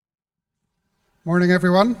Morning,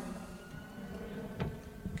 everyone.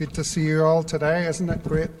 Good to see you all today. Isn't it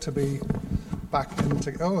great to be back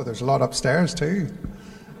into... Oh, there's a lot upstairs too.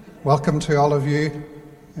 Welcome to all of you.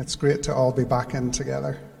 It's great to all be back in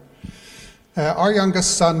together. Our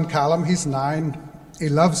youngest son, Callum, he's 9. He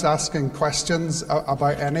loves asking questions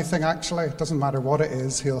about anything, actually. It doesn't matter what it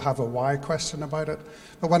is, he'll have a why question about it.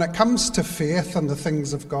 But when it comes to faith and the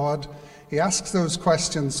things of God, he asks those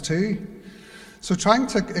questions too. So trying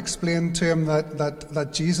to explain to him that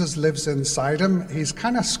Jesus lives inside him, he's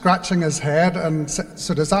kind of scratching his head and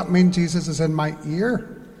so does that mean Jesus is in my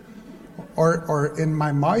ear or in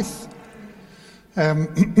my mouth?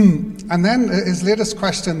 And then his latest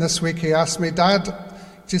question this week, he asked me, Dad, do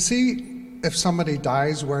you see if somebody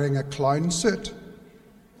dies wearing a clown suit,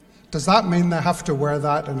 does that mean they have to wear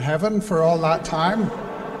that in heaven for all that time?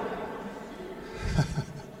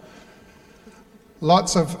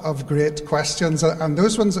 Lots of great questions, and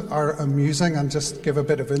those ones are amusing and just give a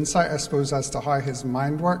bit of insight, I suppose, as to how his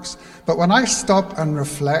mind works. But when I stop and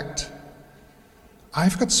reflect,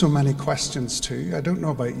 I've got so many questions too. I don't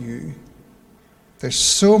know about you. There's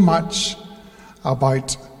so much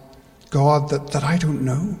about God that I don't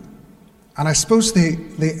know. And I suppose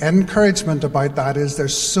the encouragement about that is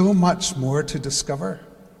there's so much more to discover.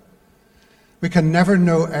 We can never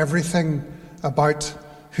know everything about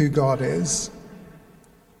who God is.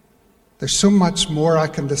 There's so much more I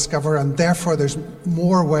can discover, and therefore there's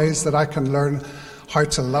more ways that I can learn how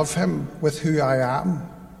to love him with who I am.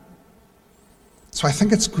 So I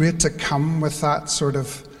think it's great to come with that sort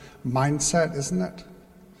of mindset, isn't it?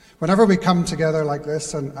 Whenever we come together like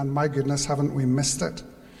this, and my goodness, haven't we missed it?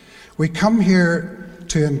 We come here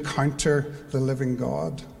to encounter the living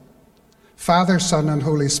God. Father, Son, and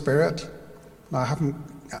Holy Spirit. Now,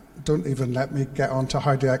 don't even let me get on to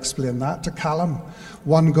how to explain that to Callum.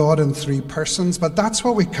 One God in 3 persons, but that's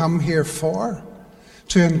what we come here for,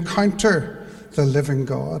 to encounter the living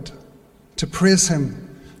God, to praise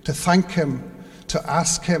him, to thank him, to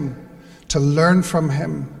ask him, to learn from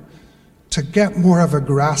him, to get more of a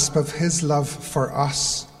grasp of his love for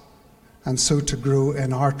us, and so to grow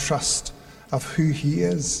in our trust of who he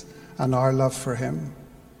is and our love for him.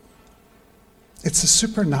 It's a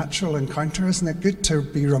supernatural encounter, isn't it? Good to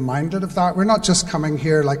be reminded of that. We're not just coming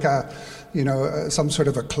here like some sort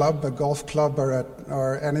of a club, a golf club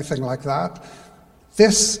or anything like that.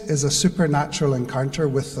 This is a supernatural encounter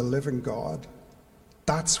with the living God.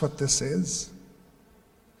 That's what this is.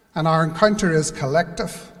 And our encounter is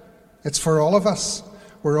collective. It's for all of us.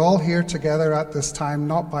 We're all here together at this time,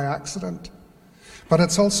 not by accident. But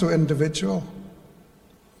it's also individual.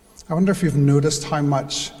 I wonder if you've noticed how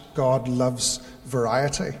much God loves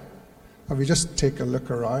variety. If you just take a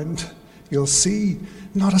look around, you'll see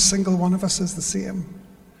not a single one of us is the same.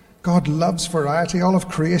 God loves variety. All of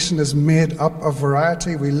creation is made up of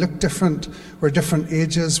variety. We look different. We're different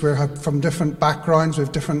ages. We're from different backgrounds. We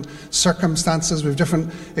have different circumstances. We have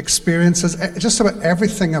different experiences. Just about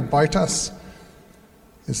everything about us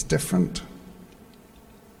is different.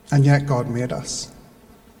 And yet God made us.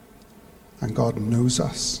 And God knows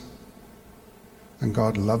us. And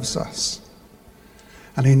God loves us.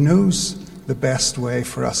 And he knows the best way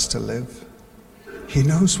for us to live. He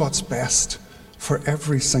knows what's best for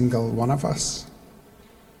every single one of us.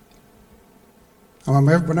 And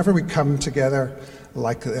whenever we come together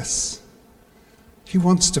like this, he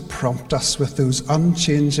wants to prompt us with those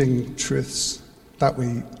unchanging truths that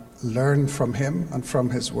we learn from him and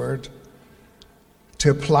from his word,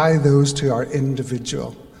 to apply those to our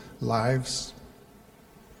individual lives.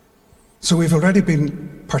 So we've already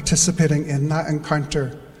been participating in that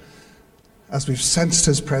encounter as we've sensed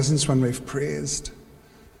his presence when we've praised,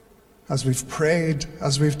 as we've prayed,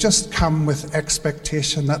 as we've just come with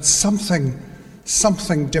expectation that something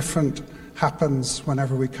different happens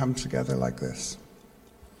whenever we come together like this.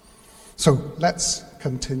 So let's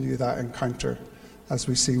continue that encounter as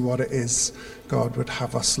we see what it is God would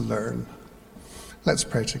have us learn. Let's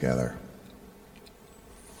pray together.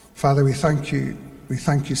 Father, we thank you. We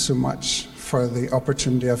thank you so much for the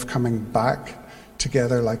opportunity of coming back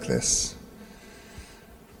together like this.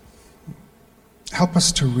 Help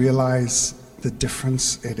us to realize the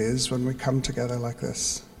difference it is when we come together like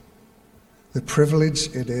this. The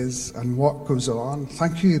privilege it is and what goes on.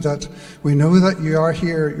 Thank you that we know that you are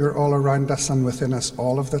here, you're all around us and within us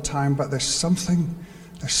all of the time, but there's something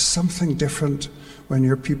different when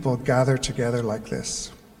your people gather together like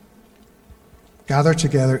this. Gather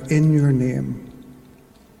together in your name.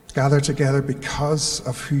 Gather together because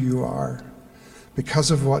of who you are,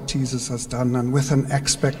 because of what Jesus has done, and with an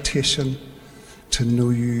expectation to know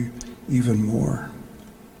you even more.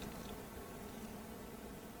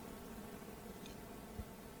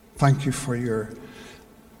 Thank you for your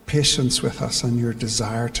patience with us and your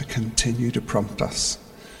desire to continue to prompt us.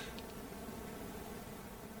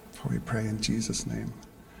 For we pray in Jesus' name.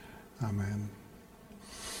 Amen.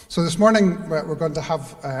 So this morning we're going to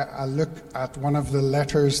have a look at one of the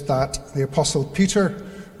letters that the Apostle Peter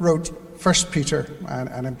wrote, 1 Peter,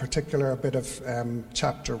 and in particular a bit of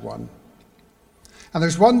chapter 1. And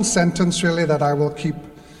there's one sentence really that I will keep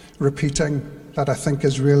repeating that I think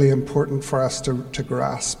is really important for us to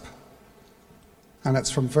grasp. And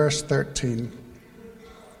it's from verse 13.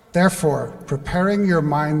 Therefore, preparing your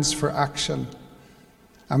minds for action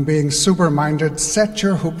and being sober-minded, set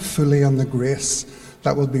your hope fully on the grace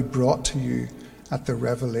that will be brought to you at the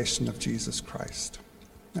revelation of Jesus Christ.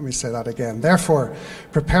 Let me say that again. Therefore,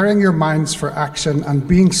 preparing your minds for action and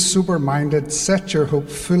being sober-minded, set your hope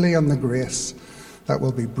fully on the grace that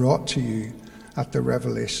will be brought to you at the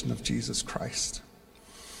revelation of Jesus Christ.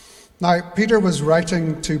 Now, Peter was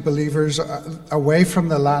writing to believers away from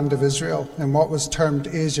the land of Israel in what was termed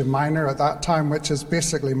Asia Minor at that time, which is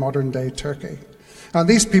basically modern-day Turkey. And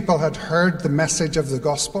these people had heard the message of the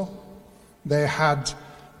gospel. They had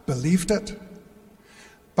believed it.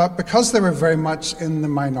 But because they were very much in the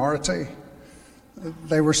minority,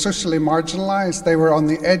 they were socially marginalized. They were on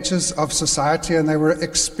the edges of society, and they were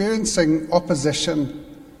experiencing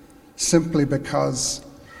opposition simply because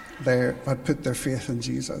they had put their faith in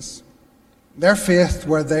Jesus. Their faith,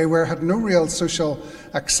 where they were, had no real social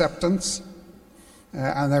acceptance,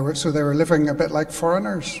 and they were living a bit like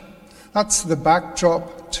foreigners. That's the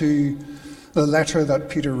backdrop to the letter that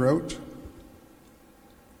Peter wrote.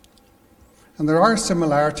 And there are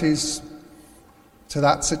similarities to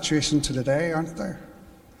that situation to today, aren't there?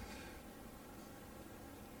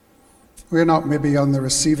 We're not maybe on the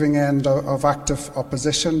receiving end of active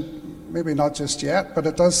opposition, maybe not just yet, but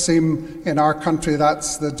it does seem in our country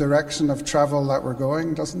that's the direction of travel that we're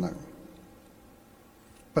going, doesn't it?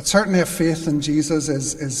 But certainly a faith in Jesus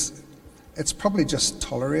it's probably just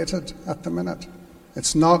tolerated at the minute.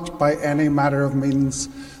 It's not by any matter of means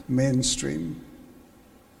mainstream.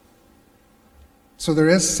 So there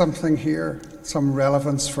is something here, some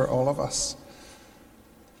relevance for all of us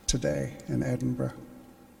today in Edinburgh.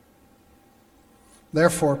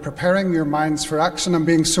 Therefore, preparing your minds for action and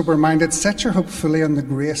being sober-minded, set your hope fully on the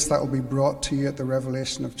grace that will be brought to you at the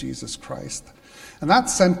revelation of Jesus Christ. And that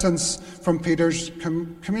sentence from Peter's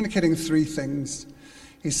communicating three things.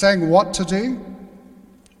 He's saying what to do.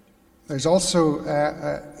 There's also,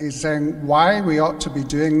 he's saying why we ought to be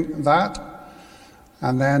doing that.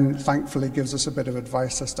 And then, thankfully, gives us a bit of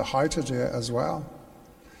advice as to how to do it as well.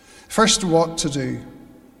 First, what to do.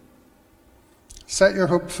 Set your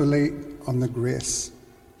hope fully on the grace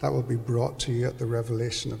that will be brought to you at the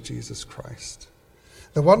revelation of Jesus Christ.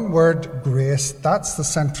 The one word, grace, that's the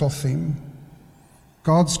central theme.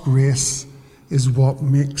 God's grace is what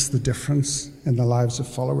makes the difference in the lives of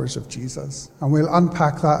followers of Jesus. And we'll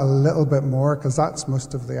unpack that a little bit more, because that's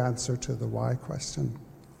most of the answer to the why question.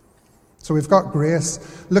 So we've got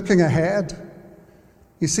grace. Looking ahead,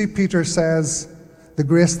 you see Peter says, the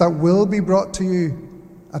grace that will be brought to you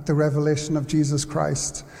at the revelation of Jesus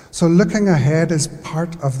Christ. So looking ahead is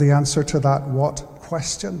part of the answer to that what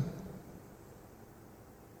question.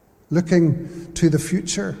 Looking to the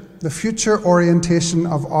future orientation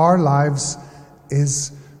of our lives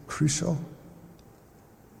is crucial.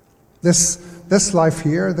 This life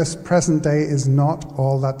here, this present day, is not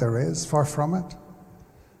all that there is, far from it.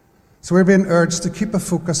 So we're being urged to keep a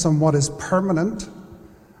focus on what is permanent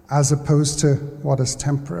as opposed to what is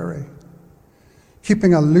temporary.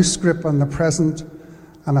 Keeping a loose grip on the present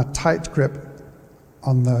and a tight grip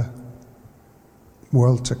on the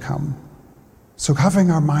world to come. So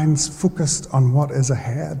having our minds focused on what is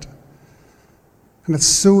ahead. And it's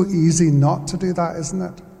so easy not to do that, isn't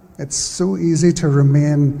it? It's so easy to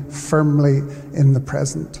remain firmly in the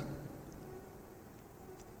present.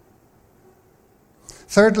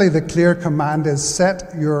 Thirdly, the clear command is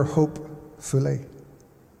set your hope fully.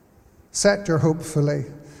 Set your hope fully.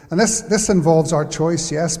 And this involves our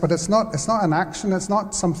choice, yes, but it's not an action. It's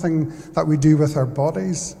not something that we do with our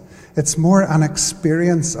bodies. It's more an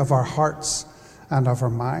experience of our hearts and of our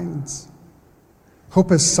minds.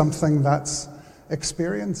 Hope is something that's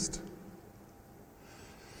experienced.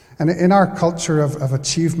 And in our culture of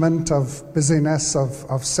achievement, of busyness,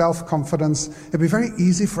 of self-confidence, it'd be very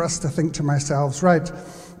easy for us to think to ourselves, right,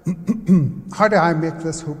 how do I make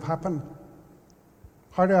this hope happen?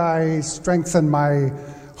 How do I strengthen my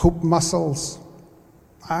hope muscles?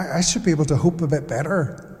 I should be able to hope a bit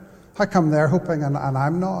better. How come they're hoping and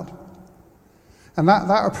I'm not? And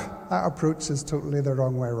that approach is totally the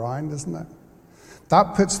wrong way around, isn't it?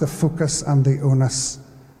 That puts the focus and the onus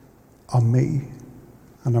on me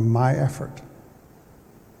and on my effort,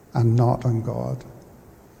 and not on God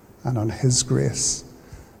and on his grace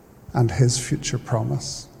and his future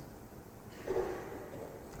promise.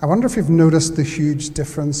 I wonder if you've noticed the huge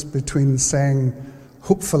difference between saying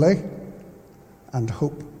hopefully and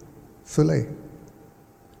hopefully.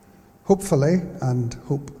 Hopefully and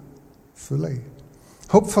hopefully.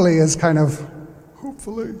 Hopefully is kind of,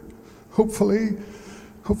 hopefully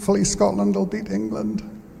Scotland will beat England.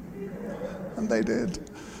 And they did.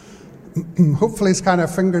 Hopefully it's kind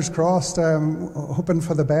of fingers crossed, hoping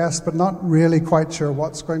for the best, but not really quite sure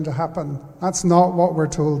what's going to happen. That's not what we're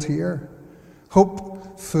told here.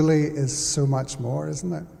 Hopefully is so much more,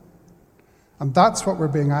 isn't it? And that's what we're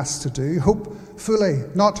being asked to do. Hope fully,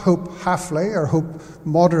 not hope halfly, or hope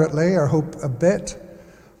moderately, or hope a bit.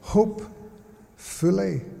 Hope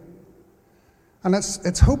fully. And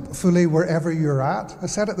it's hopefully wherever you're at. I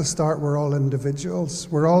said at the start, we're all individuals.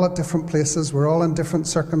 We're all at different places. We're all in different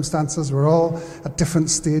circumstances. We're all at different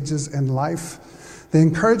stages in life. The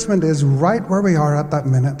encouragement is right where we are at that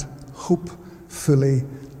minute, hopefully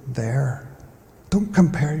there. Don't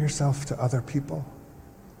compare yourself to other people.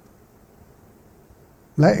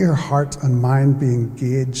 Let your heart and mind be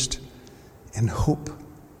engaged in hope.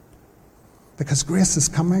 Because grace is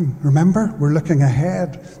coming. Remember, we're looking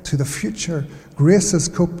ahead to the future. Grace is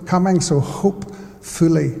coming, so hope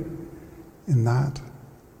fully in that.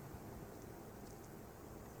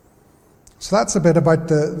 So that's a bit about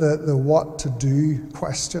the what to do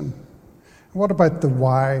question. What about the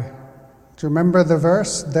why? Do you remember the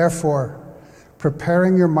verse? Therefore,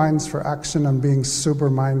 preparing your minds for action and being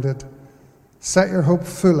sober-minded, set your hope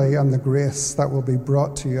fully on the grace that will be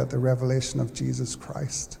brought to you at the revelation of Jesus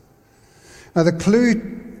Christ. Now, the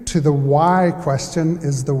clue to the why question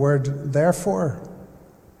is the word therefore.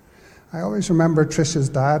 I always remember Trisha's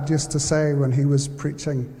dad used to say when he was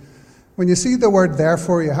preaching, when you see the word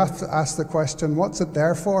therefore, you have to ask the question, what's it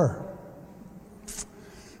there for?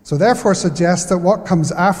 So therefore suggests that what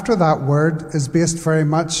comes after that word is based very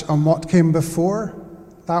much on what came before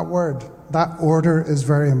that word. That order is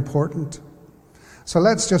very important. So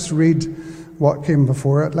let's just read what came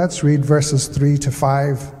before it. Let's read verses 3 to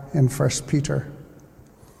 5 in 1 Peter.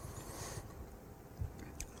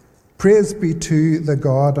 Praise be to the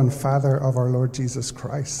God and Father of our Lord Jesus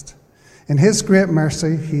Christ. In his great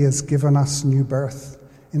mercy, he has given us new birth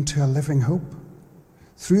into a living hope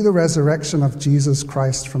through the resurrection of Jesus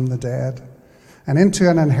Christ from the dead, and into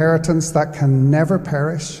an inheritance that can never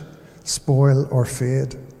perish, spoil, or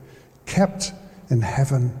fade, kept in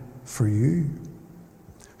heaven for you,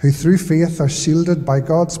 who through faith are shielded by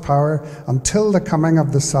God's power until the coming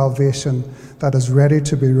of the salvation that is ready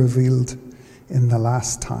to be revealed in the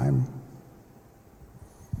last time.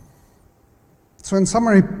 So in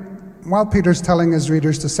summary, while Peter's telling his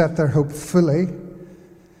readers to set their hope fully,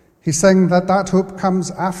 he's saying that that hope comes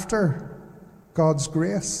after God's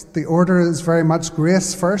grace. The order is very much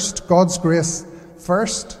grace first, God's grace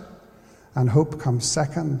first, and hope comes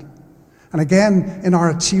second. And again, in our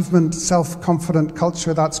achievement, self-confident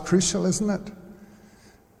culture, that's crucial, isn't it?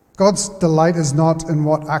 God's delight is not in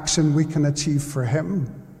what action we can achieve for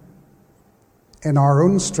him in our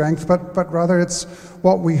own strength, but rather it's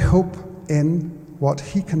what we hope in, what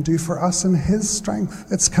he can do for us in his strength.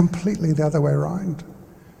 It's completely the other way around.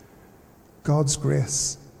 God's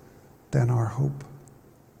grace, then our hope.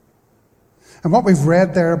 And what we've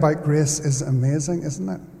read there about grace is amazing, isn't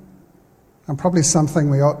it? And probably something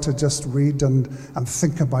we ought to just read and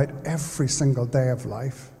think about every single day of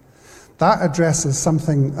life. That addresses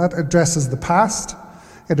the past,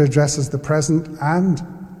 it addresses the present,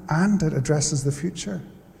 and it addresses the future.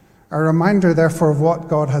 A reminder, therefore, of what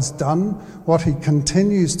God has done, what he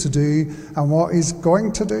continues to do, and what he's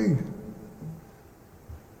going to do.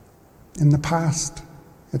 In the past,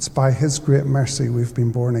 it's by his great mercy we've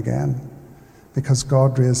been born again, because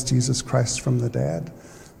God raised Jesus Christ from the dead.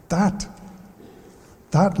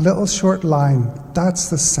 That little short line, that's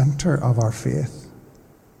the center of our faith.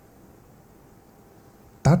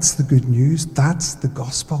 That's the good news. That's the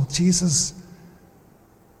gospel. Jesus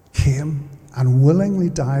came and willingly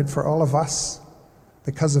died for all of us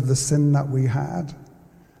because of the sin that we had.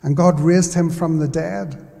 And God raised him from the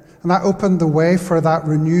dead. And that opened the way for that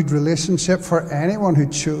renewed relationship for anyone who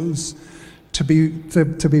chose to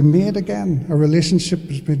be made again, a relationship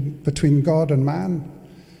between God and man.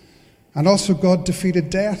 And also God defeated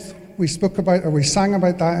death. We sang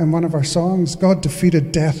about that in one of our songs. God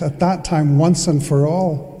defeated death at that time once and for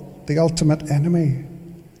all, the ultimate enemy.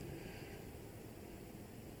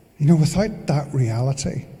 You know, without that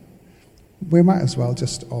reality, we might as well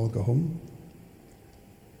just all go home.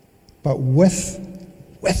 But with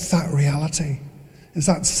with that reality? Is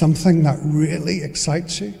that something that really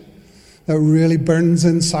excites you? That really burns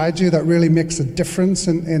inside you? That really makes a difference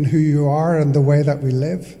in who you are and the way that we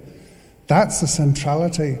live? That's the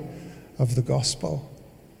centrality of the gospel.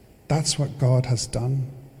 That's what God has done.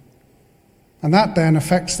 And that then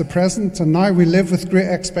affects the present. And now we live with great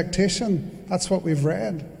expectation. That's what we've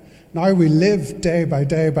read. Now we live day by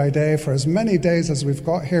day by day for as many days as we've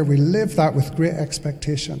got here. We live that with great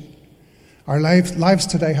expectation. Our lives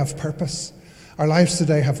today have purpose. Our lives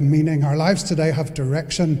today have meaning. Our lives today have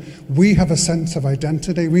direction. We have a sense of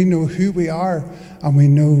identity. We know who we are and we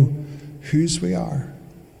know whose we are.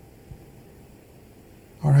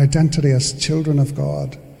 Our identity as children of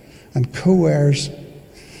God and co-heirs.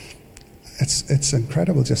 It's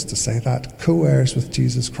incredible just to say that. Co-heirs with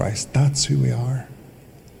Jesus Christ. That's who we are.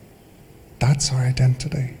 That's our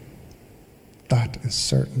identity. That is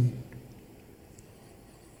certain.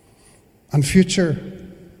 And future,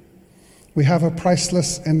 we have a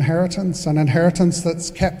priceless inheritance, an inheritance that's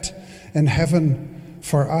kept in heaven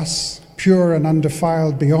for us, pure and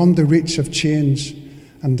undefiled, beyond the reach of change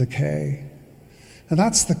and decay. And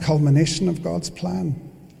that's the culmination of God's plan.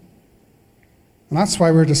 And that's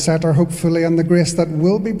why we're to set our hope fully on the grace that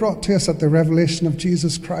will be brought to us at the revelation of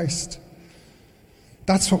Jesus Christ.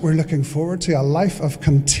 That's what we're looking forward to, a life of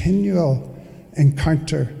continual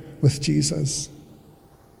encounter with Jesus.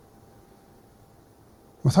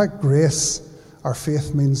 Without grace, our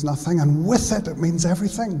faith means nothing, and with it, it means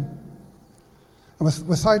everything. And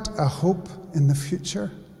without a hope in the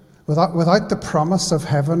future, without the promise of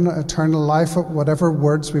heaven, eternal life, whatever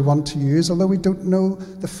words we want to use, although we don't know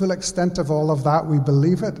the full extent of all of that, we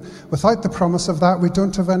believe it. Without the promise of that, we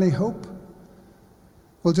don't have any hope.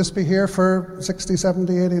 We'll just be here for 60,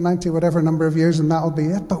 70, 80, 90, whatever number of years, and that'll be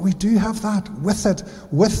it. But we do have that with it,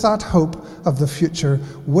 with that hope of the future,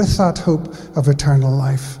 with that hope of eternal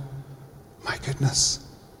life. My goodness,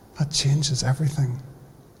 that changes everything.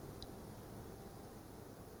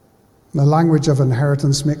 The language of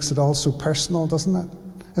inheritance makes it all so personal, doesn't it?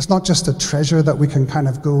 It's not just a treasure that we can kind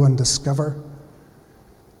of go and discover.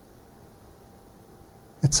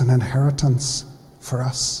 It's an inheritance for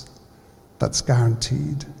us that's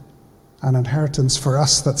guaranteed. An inheritance for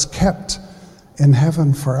us that's kept in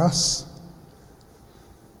heaven for us.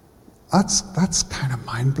 That's kind of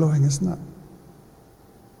mind-blowing, isn't it?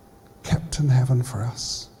 Kept in heaven for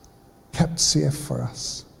us. Kept safe for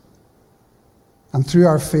us. And through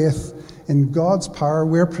our faith in God's power,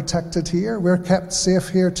 we're protected here. We're kept safe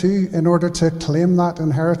here too, in order to claim that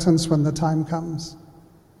inheritance when the time comes.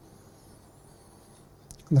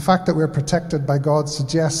 And the fact that we're protected by God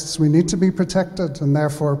suggests we need to be protected, and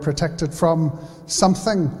therefore protected from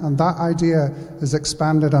something. And that idea is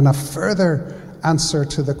expanded on a further answer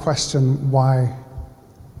to the question, why?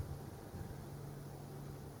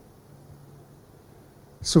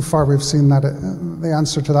 So far we've seen that the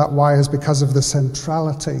answer to that why is because of the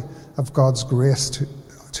centrality of God's grace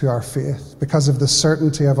to our faith, because of the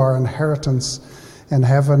certainty of our inheritance in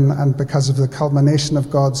heaven, and because of the culmination of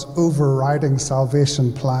God's overriding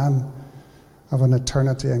salvation plan of an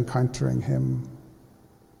eternity encountering Him.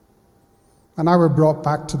 And now we're brought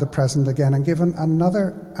back to the present again and given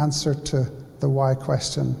another answer to the why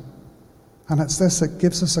question. And it's this: it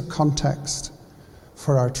gives us a context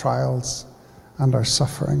for our trials and our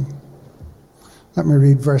suffering. Let me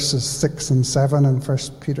read verses 6 and 7 in 1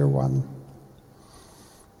 Peter 1.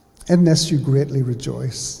 In this you greatly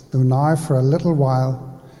rejoice, though now for a little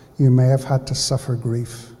while you may have had to suffer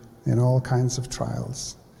grief in all kinds of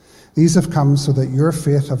trials. These have come so that your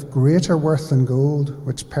faith, of greater worth than gold,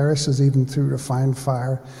 which perishes even through refined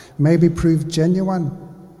fire, may be proved genuine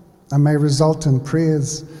and may result in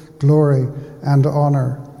praise, glory, and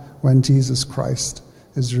honor when Jesus Christ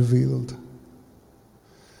is revealed.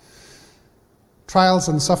 Trials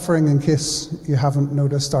and suffering, in case you haven't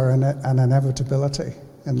noticed, are an inevitability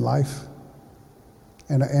in life,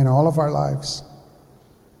 in all of our lives.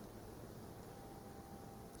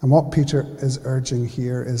 And what Peter is urging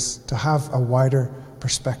here is to have a wider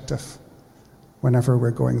perspective whenever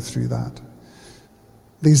we're going through that.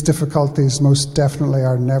 These difficulties most definitely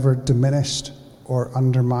are never diminished or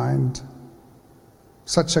undermined.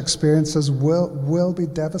 Such experiences will be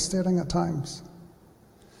devastating at times.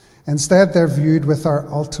 Instead, they're viewed with our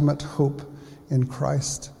ultimate hope in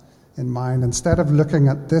Christ in mind. Instead of looking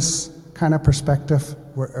at this kind of perspective,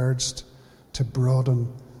 we're urged to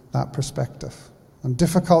broaden that perspective. And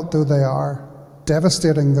difficult though they are,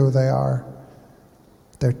 devastating though they are,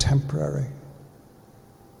 they're temporary.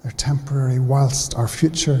 They're temporary, whilst our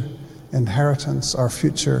future inheritance, our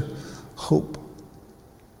future hope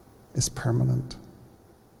is permanent.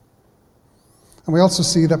 And we also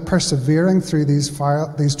see that persevering through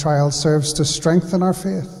these trials serves to strengthen our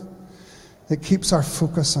faith. It keeps our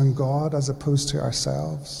focus on God as opposed to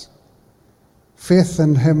ourselves. Faith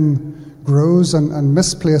in Him grows, and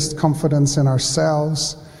misplaced confidence in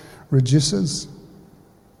ourselves reduces.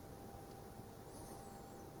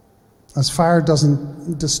 As fire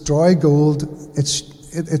doesn't destroy gold,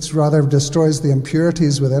 it's rather destroys the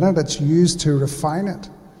impurities within it. It's used to refine it.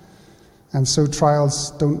 And so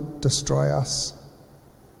trials don't destroy us,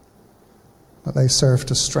 but they serve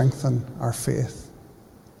to strengthen our faith.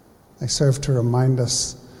 They serve to remind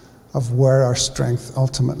us of where our strength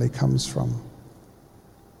ultimately comes from.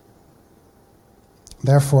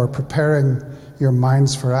 Therefore, preparing your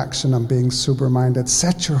minds for action and being sober-minded,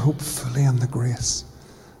 set your hope fully on the grace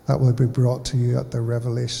that will be brought to you at the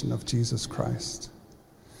revelation of Jesus Christ.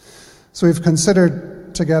 So we've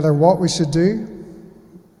considered together what we should do.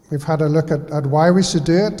 We've had a look at why we should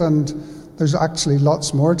do it, and there's actually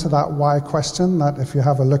lots more to that why question, that if you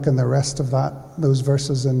have a look in the rest of those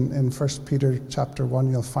verses in 1 Peter chapter 1,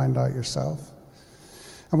 you'll find out yourself.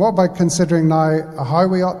 And what about considering now how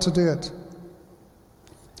we ought to do it?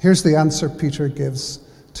 Here's the answer Peter gives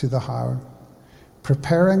to the how.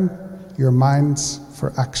 Preparing your minds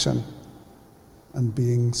for action and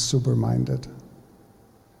being sober-minded.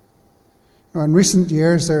 Now, in recent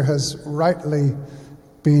years, there has rightly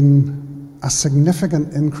been a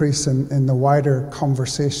significant increase in the wider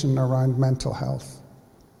conversation around mental health.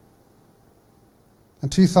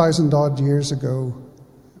 And 2,000 odd years ago,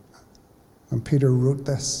 when Peter wrote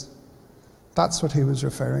this, that's what he was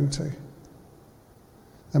referring to.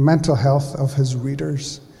 The mental health of his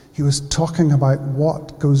readers. He was talking about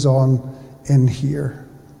what goes on in here.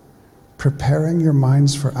 Preparing your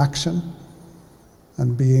minds for action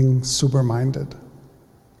and being sober-minded.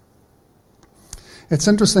 It's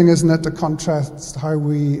interesting, isn't it, to contrast how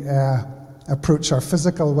we approach our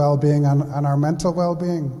physical well-being and our mental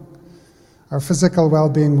well-being. Our physical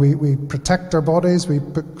well-being, we protect our bodies, we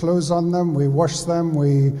put clothes on them, we wash them,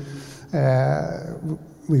 we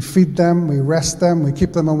feed them, we rest them, we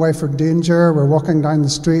keep them away from danger. We're walking down the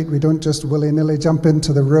street, we don't just willy-nilly jump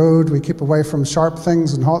into the road, we keep away from sharp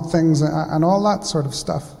things and hot things and all that sort of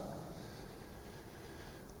stuff.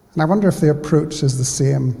 And I wonder if the approach is the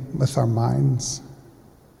same with our minds.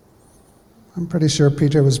 I'm pretty sure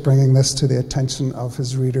Peter was bringing this to the attention of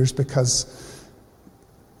his readers because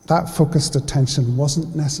that focused attention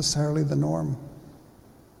wasn't necessarily the norm.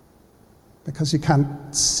 Because you can't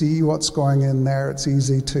see what's going in there, it's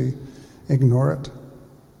easy to ignore it.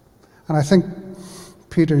 And I think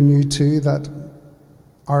Peter knew too that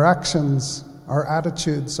our actions, our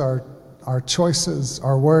attitudes, our choices,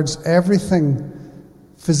 our words, everything,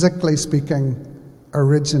 physically speaking,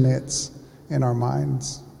 originates in our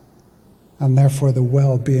minds. And therefore the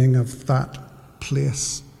well-being of that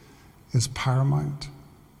place is paramount.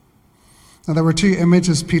 Now there were two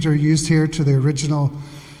images Peter used here to the original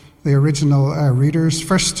readers.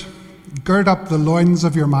 First, gird up the loins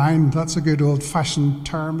of your mind. That's a good old-fashioned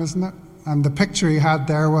term, isn't it? And the picture he had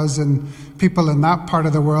there was in people in that part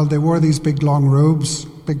of the world, they wore these big long robes,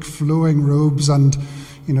 big flowing robes, and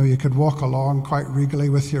you could walk along quite regally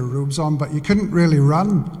with your robes on, but you couldn't really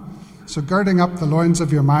run. So girding up the loins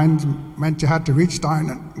of your mind meant you had to reach down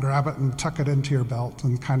and grab it and tuck it into your belt,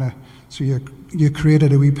 and so you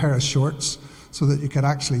created a wee pair of shorts so that you could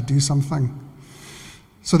actually do something.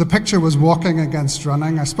 So the picture was walking against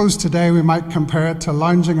running. I suppose today we might compare it to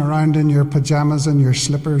lounging around in your pajamas and your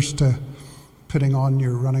slippers to putting on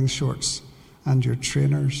your running shorts and your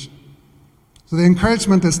trainers. So the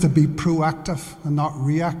encouragement is to be proactive and not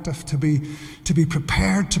reactive, to be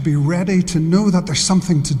prepared, to be ready, to know that there's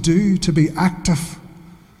something to do, to be active.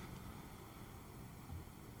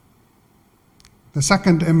 The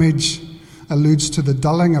second image alludes to the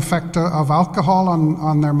dulling effect of alcohol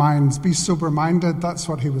on their minds. Be sober-minded, that's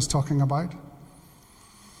what he was talking about.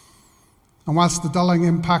 And whilst the dulling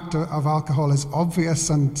impact of alcohol is obvious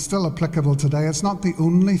and still applicable today, it's not the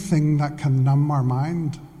only thing that can numb our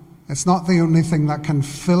mind. It's not the only thing that can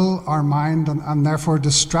fill our mind and therefore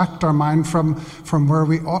distract our mind from where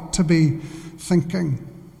we ought to be thinking.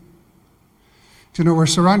 We're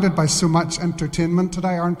surrounded by so much entertainment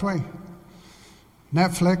today, aren't we?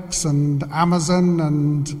 Netflix and Amazon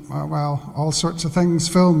and, all sorts of things,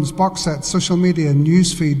 films, box sets, social media,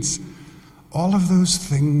 news feeds, all of those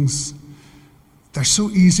things, they're so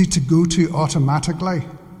easy to go to automatically.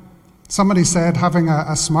 Somebody said having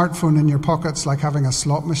a smartphone in your pocket's like having a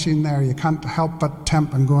slot machine there. You can't help but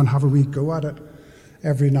tempt and go and have a wee go at it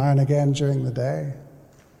every now and again during the day.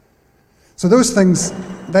 So those things,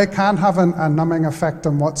 they can have a numbing effect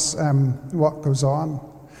on what goes on.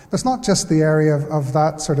 It's not just the area of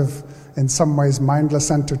that sort of, in some ways,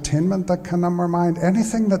 mindless entertainment that can numb our mind.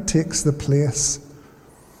 Anything that takes the place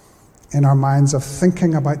in our minds of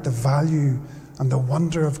thinking about the value and the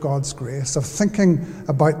wonder of God's grace, of thinking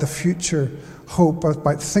about the future hope,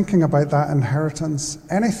 about thinking about that inheritance.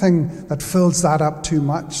 Anything that fills that up too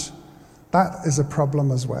much, that is a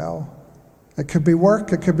problem as well. It could be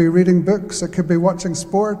work, it could be reading books, it could be watching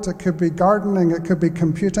sport, it could be gardening, it could be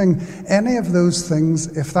computing. Any of those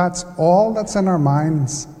things, if that's all that's in our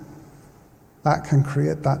minds, that can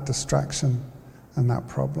create that distraction and that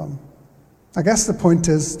problem. I guess the point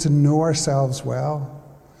is to know ourselves well.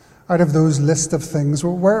 Out of those list of things,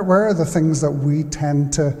 where are the things that we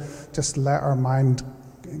tend to just let our mind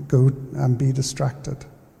go and be distracted?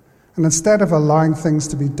 And instead of allowing things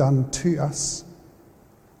to be done to us,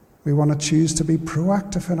 we want to choose to be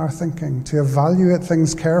proactive in our thinking, to evaluate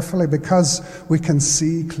things carefully because we can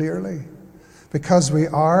see clearly, because we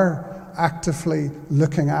are actively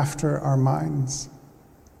looking after our minds.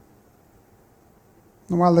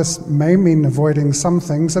 And while this may mean avoiding some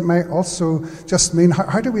things, it may also just mean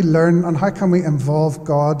how do we learn and how can we involve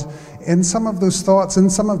God in some of those thoughts, in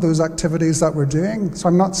some of those activities that we're doing. So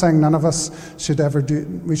I'm not saying none of us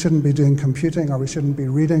we shouldn't be doing computing, or we shouldn't be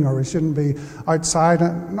reading, or we shouldn't be outside.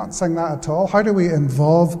 I'm not saying that at all. How do we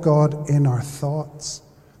involve God in our thoughts?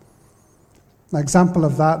 An example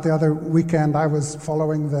of that, the other weekend I was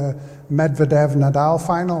following the Medvedev-Nadal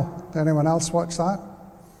final. Did anyone else watch that?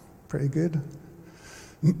 Pretty good.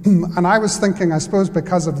 And I was thinking, I suppose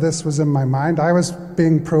because of this was in my mind, I was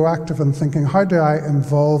being proactive and thinking, how do I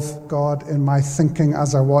involve God in my thinking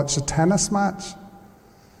as I watch a tennis match?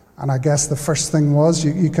 And I guess the first thing was,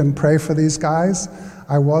 you can pray for these guys.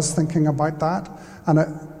 I was thinking about that.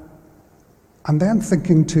 And then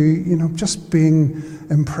thinking too, just being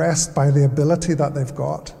impressed by the ability that they've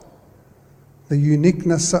got. The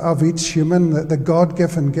uniqueness of each human, the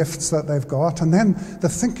God-given gifts that they've got. And then the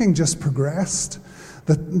thinking just progressed.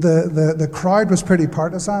 The crowd was pretty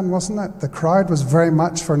partisan, wasn't it? The crowd was very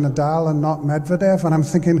much for Nadal and not Medvedev. And I'm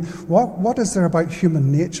thinking, what is there about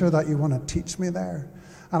human nature that you want to teach me there?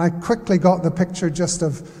 And I quickly got the picture just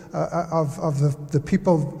of the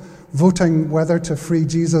people voting whether to free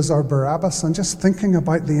Jesus or Barabbas, and just thinking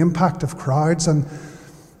about the impact of crowds. And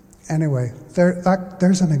anyway,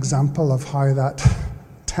 there's an example of how that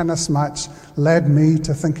tennis match led me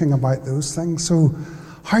to thinking about those things. So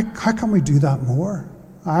how can we do that more?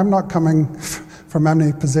 I'm not coming from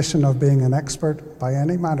any position of being an expert by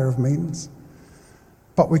any manner of means,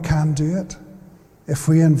 but we can do it. If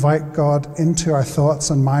we invite God into our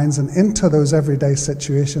thoughts and minds and into those everyday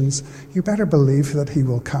situations, you better believe that He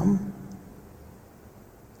will come.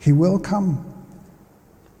 He will come.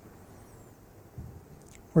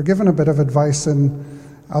 We're given a bit of advice in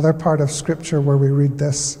other part of Scripture where we read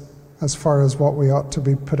this as far as what we ought to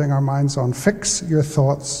be putting our minds on. Fix your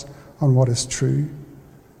thoughts on what is true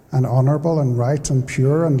and honourable and right and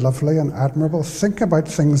pure and lovely and admirable. Think about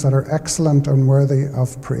things that are excellent and worthy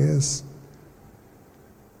of praise.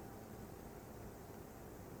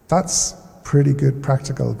 That's pretty good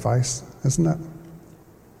practical advice, isn't it?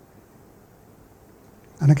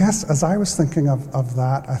 And I guess as I was thinking of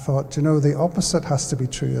that, I thought, the opposite has to be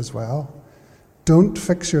true as well. Don't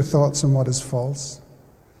fix your thoughts on what is false.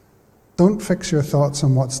 Don't fix your thoughts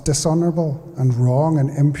on what's dishonourable and wrong and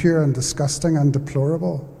impure and disgusting and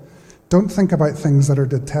deplorable. Don't think about things that are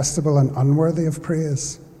detestable and unworthy of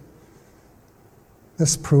praise.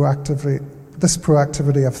 This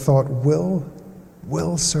proactivity of thought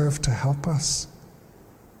will serve to help us.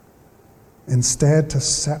 Instead, to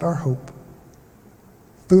set our hope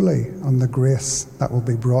fully on the grace that will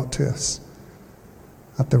be brought to us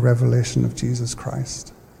at the revelation of Jesus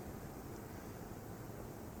Christ.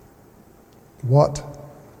 What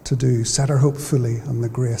to do? Set our hope fully on the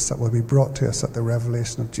grace that will be brought to us at the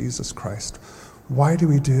revelation of Jesus Christ. Why do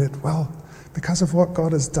we do it? Well, because of what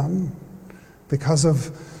God has done, because of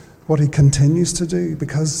what He continues to do,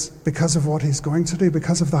 because of what He's going to do,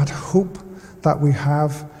 because of that hope that we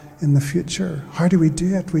have in the future. How do we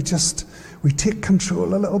do it? We take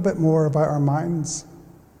control a little bit more about our minds.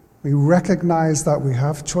 We recognize that we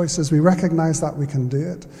have choices. We recognize that we can do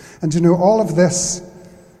it. And all of this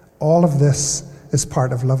is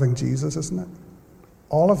part of loving Jesus, isn't it?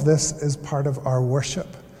 All of this is part of our worship.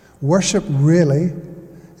 Worship really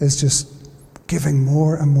is just giving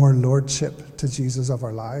more and more lordship to Jesus of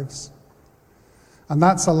our lives. And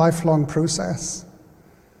that's a lifelong process.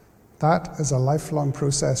 That is a lifelong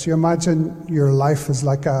process. You imagine your life is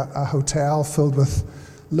like a hotel filled with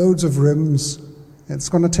loads of rooms. It's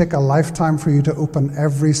going to take a lifetime for you to open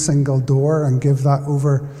every single door and give that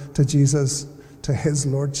over to Jesus to his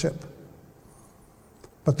lordship.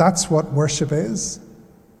 But that's what worship is.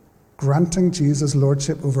 Granting Jesus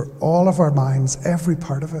lordship over all of our minds, every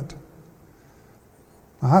part of it.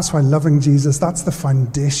 And that's why loving Jesus, that's the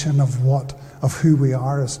foundation of who we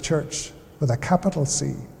are as church, with a capital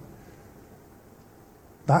C.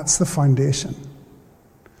 That's the foundation.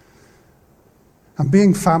 And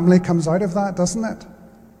being family comes out of that, doesn't it?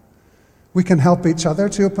 We can help each other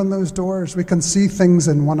to open those doors. We can see things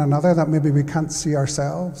in one another that maybe we can't see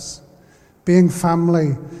ourselves. Being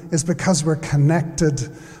family is because we're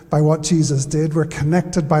connected by what Jesus did. We're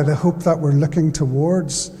connected by the hope that we're looking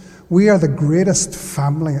towards. We are the greatest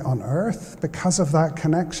family on earth because of that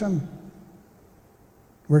connection.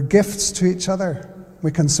 We're gifts to each other.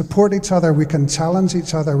 We can support each other. We can challenge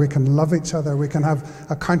each other. We can love each other. We can have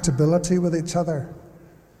accountability with each other.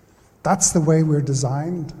 That's the way we're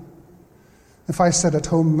designed. If I sit at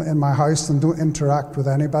home in my house and don't interact with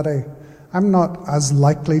anybody, I'm not as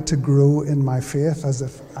likely to grow in my faith as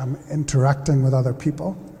if I'm interacting with other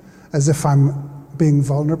people, as if I'm being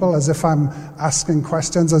vulnerable, as if I'm asking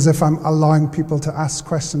questions, as if I'm allowing people to ask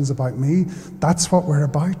questions about me. That's what we're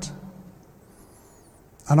about.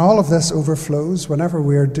 And all of this overflows, whenever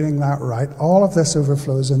we're doing that right, all of this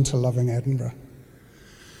overflows into loving Edinburgh.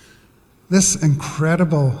 This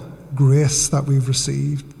incredible grace that we've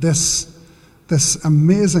received, this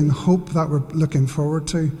amazing hope that we're looking forward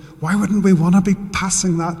to, why wouldn't we want to be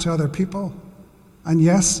passing that to other people? And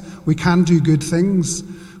yes, we can do good things.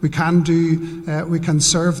 We can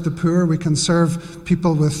serve the poor. We can serve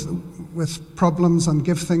people with problems and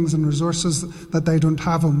give things and resources that they don't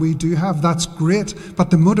have and we do have. That's great. But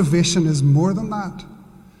the motivation is more than that.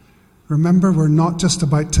 Remember, we're not just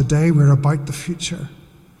about today. We're about the future.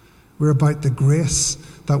 We're about the grace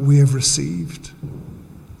that we have received.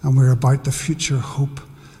 And we're about the future hope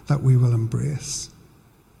that we will embrace.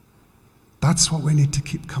 That's what we need to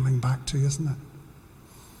keep coming back to, isn't it?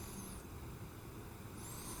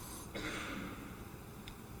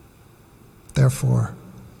 Therefore,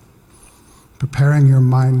 preparing your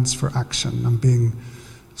minds for action and being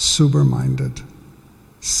sober-minded,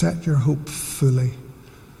 set your hope fully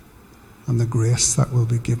on the grace that will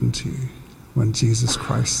be given to you when Jesus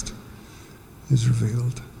Christ is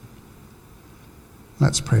revealed.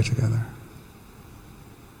 Let's pray together.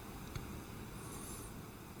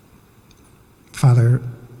 Father,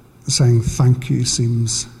 saying thank you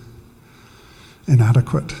seems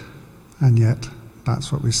inadequate, and yet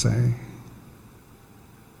that's what we say.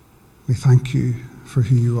 We thank you for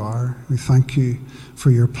who you are. We thank you for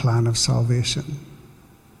your plan of salvation.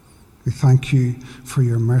 We thank you for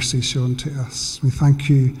your mercy shown to us. We thank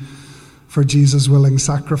you for Jesus' willing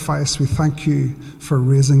sacrifice. We thank you for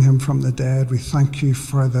raising him from the dead. We thank you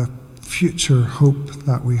for the future hope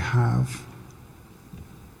that we have.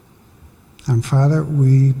 And Father,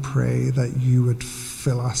 we pray that you would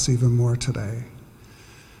fill us even more today.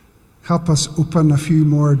 Help us open a few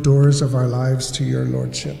more doors of our lives to your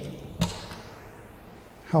lordship.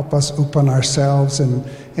 Help us open ourselves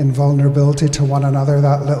in vulnerability to one another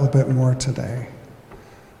that little bit more today.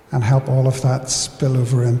 And help all of that spill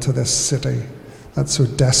over into this city that so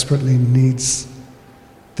desperately needs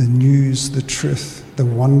the news, the truth, the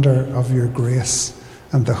wonder of your grace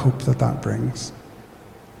and the hope that that brings.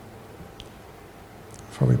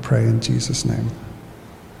 For we pray in Jesus' name.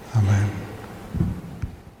 Amen.